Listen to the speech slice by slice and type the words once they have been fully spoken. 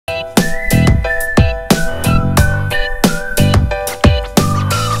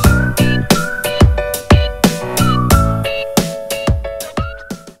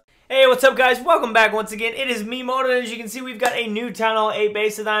guys? Welcome back once again. It is me, Molt, and as you can see, we've got a new Townhall 8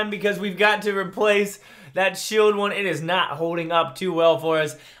 base design because we've got to replace that shield one. It is not holding up too well for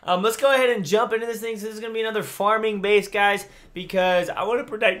us. Let's go ahead and jump into this thing. So this is going to be another farming base, guys, because I want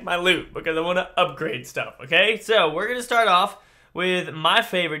to protect my loot, because I want to upgrade stuff, okay? So we're going to start off with my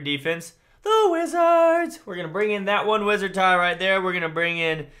favorite defense, the Wizards. We're going to bring in that one wizard tower right there. We're going to bring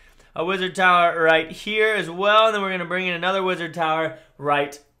in a wizard tower right here as well, and then we're going to bring in another wizard tower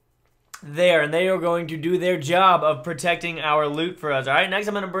right there, and they are going to do their job of protecting our loot for us. All right, next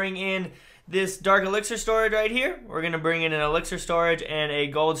I'm going to bring in this dark elixir storage right here. We're going to bring in an elixir storage and a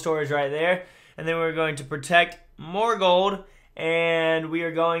gold storage right there, and then we're going to protect more gold, and we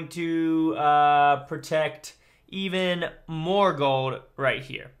are going to protect even more gold right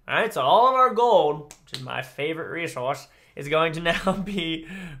here. All right, so all of our gold, which is my favorite resource, is going to now be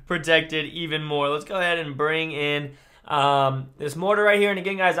protected even more. Let's go ahead and bring in this mortar right here. And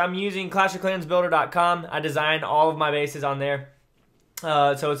again, guys, I'm using ClashofClansBuilder.com. I designed all of my bases on there.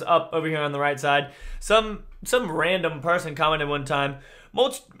 So it's up over here on the right side. Some random person commented one time,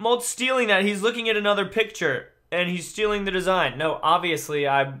 Molt's stealing that. He's looking at another picture and he's stealing the design. No, obviously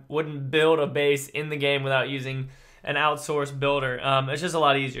I wouldn't build a base in the game without using an outsourced builder. It's just a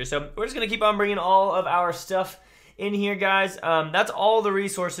lot easier. So we're just going to keep on bringing all of our stuff in here, guys. That's all the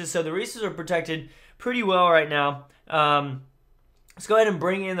resources. So the resources are protected pretty well right now. Let's go ahead and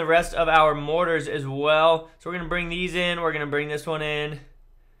bring in the rest of our mortars as well. So we're going to bring these in. We're going to bring this one in.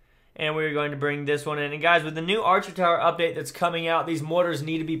 And we're going to bring this one in. And guys, with the new Archer Tower update that's coming out, these mortars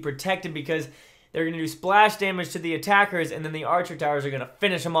need to be protected because they're going to do splash damage to the attackers, and then the Archer Towers are going to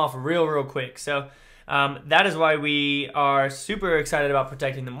finish them off real quick. So that is why we are super excited about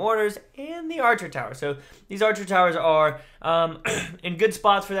protecting the mortars and the Archer Tower. So these Archer Towers are in good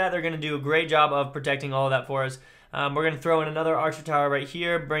spots for that. They're going to do a great job of protecting all of that for us. We're going to throw in another Archer Tower right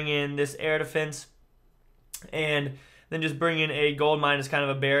here, bring in this air defense, and then just bring in a gold mine as kind of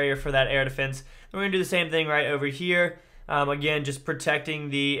a barrier for that air defense. Then we're going to do the same thing right over here. Again, just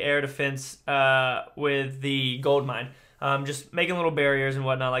protecting the air defense with the gold mine. Just making little barriers and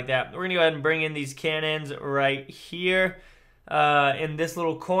whatnot like that. We're going to go ahead and bring in these cannons right here in this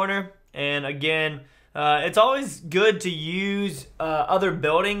little corner. And again, it's always good to use other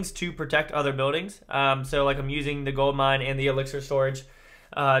buildings to protect other buildings. So like I'm using the gold mine and the elixir storage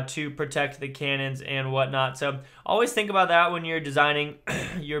to protect the cannons and whatnot. So always think about that when you're designing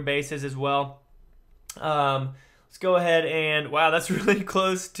your bases as well. Let's go ahead and, wow, that's really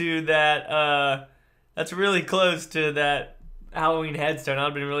close to that, Halloween headstone.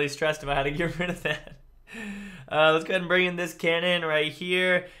 I've been really stressed about how to get rid of that. Let's go ahead and bring in this cannon right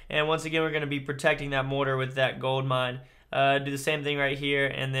here. And once again, we're going to be protecting that mortar with that gold mine. Do the same thing right here,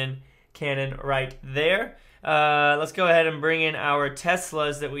 and then cannon right there. Let's go ahead and bring in our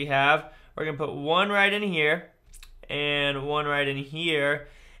Teslas that we have. We're going to put one right in here and one right in here.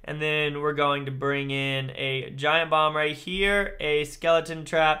 And then we're going to bring in a giant bomb right here, a skeleton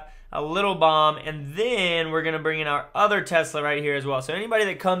trap, a little bomb, and then we're going to bring in our other Tesla right here as well. So anybody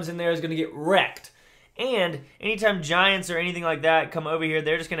that comes in there is going to get wrecked. And anytime giants or anything like that come over here,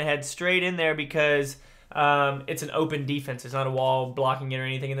 they're just going to head straight in there because it's an open defense. It's not a wall blocking it or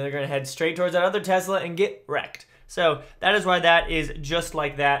anything. And they're going to head straight towards that other Tesla and get wrecked. So that is why that is just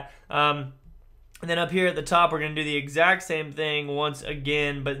like that. And then up here at the top, we're going to do the exact same thing once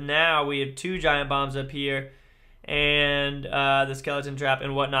again, but now we have two giant bombs up here and the skeleton trap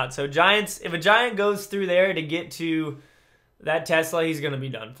and whatnot. So giants, if a giant goes through there to get to that Tesla, he's going to be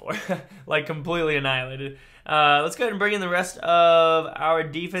done for, like completely annihilated. Let's go ahead and bring in the rest of our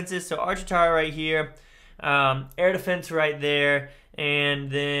defenses. So Archer Tower right here, air defense right there, and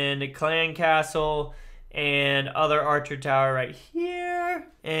then the clan castle and other Archer Tower right here.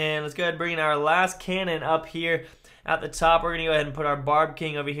 And let's go ahead and bring in our last cannon up here at the top. We're going to go ahead and put our Barb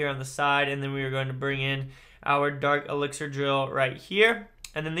King over here on the side, and then we are going to bring in our Dark Elixir Drill right here.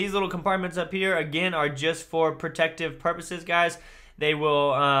 And then these little compartments up here, again, are just for protective purposes, guys. They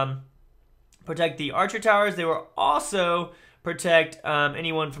will protect the Archer Towers. They will also protect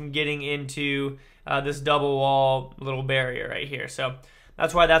anyone from getting into this double wall little barrier right here. So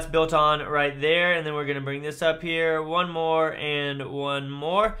that's why that's built on right there. And then we're going to bring this up here. One more and one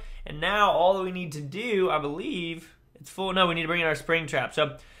more. And now all that we need to do, I believe, it's full. No, we need to bring in our spring trap.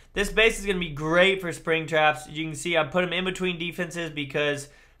 So this base is going to be great for spring traps. You can see I put them in between defenses because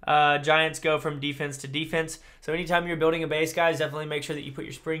giants go from defense to defense. So anytime you're building a base, guys, definitely make sure that you put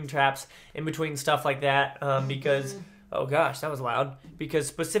your spring traps in between stuff like that because, oh gosh, that was loud. Because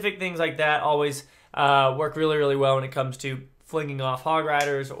specific things like that always work really well when it comes to flinging off hog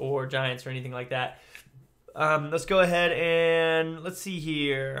riders or giants or anything like that. Let's go ahead and let's see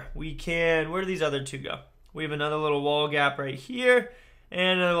here. We can, where do these other two go? We have another little wall gap right here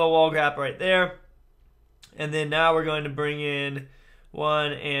and another little wall gap right there. And then now we're going to bring in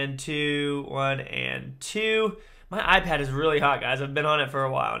 1 and 2, 1 and 2. My iPad is really hot, guys. I've been on it for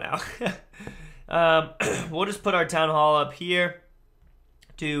a while now. We'll just put our town hall up here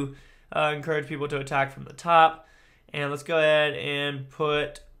to encourage people to attack from the top. And let's go ahead and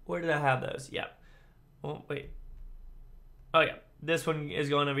put, where did I have those? Yeah. Oh, wait. Oh, yeah. This one is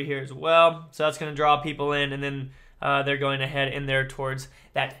going over here as well. So that's going to draw people in, and then they're going to head in there towards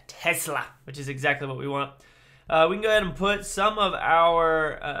that Tesla, which is exactly what we want. We can go ahead and put some of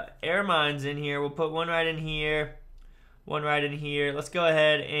our air mines in here. We'll put one right in here, one right in here. Let's go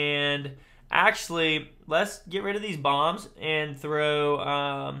ahead and actually, let's get rid of these bombs and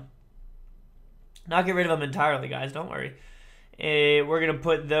throw, not get rid of them entirely, guys. Don't worry. We're going to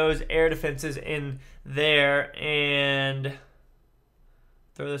put those air defenses in there and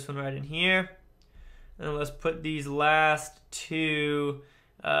throw this one right in here. And let's put these last two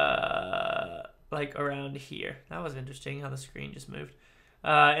like around here. That was interesting how the screen just moved.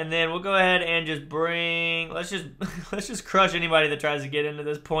 And then we'll go ahead and just bring, let's just crush anybody that tries to get into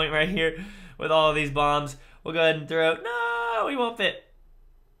this point right here with all of these bombs. We'll go ahead and throw, no, we won't fit.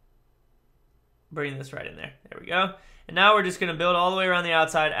 Bring this right in there. There we go. And now we're just going to build all the way around the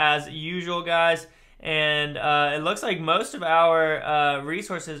outside as usual, guys. And it looks like most of our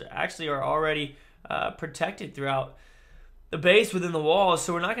resources actually are already protected throughout the base within the walls.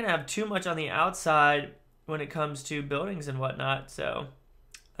 So we're not going to have too much on the outside when it comes to buildings and whatnot. So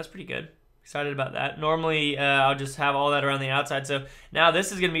that's pretty good. Excited about that. Normally, I'll just have all that around the outside. So now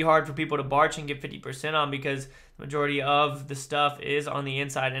this is going to be hard for people to barch and get 50% on because the majority of the stuff is on the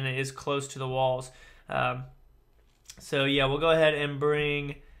inside and it is close to the walls. So yeah, we'll go ahead and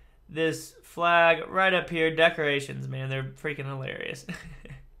bring this flag right up here. Decorations, man, they're freaking hilarious.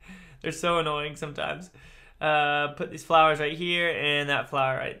 They're so annoying sometimes. Put these flowers right here and that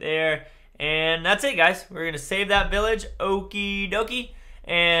flower right there. And that's it, guys. We're going to save that village. Okie dokie.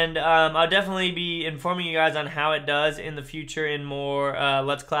 And I'll definitely be informing you guys on how it does in the future in more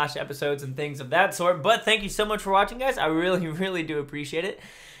Let's Clash episodes and things of that sort. But thank you so much for watching, guys. I really, really do appreciate it.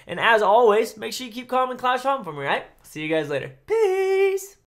 And as always, make sure you keep calm and Clash on for me, right? See you guys later. Peace.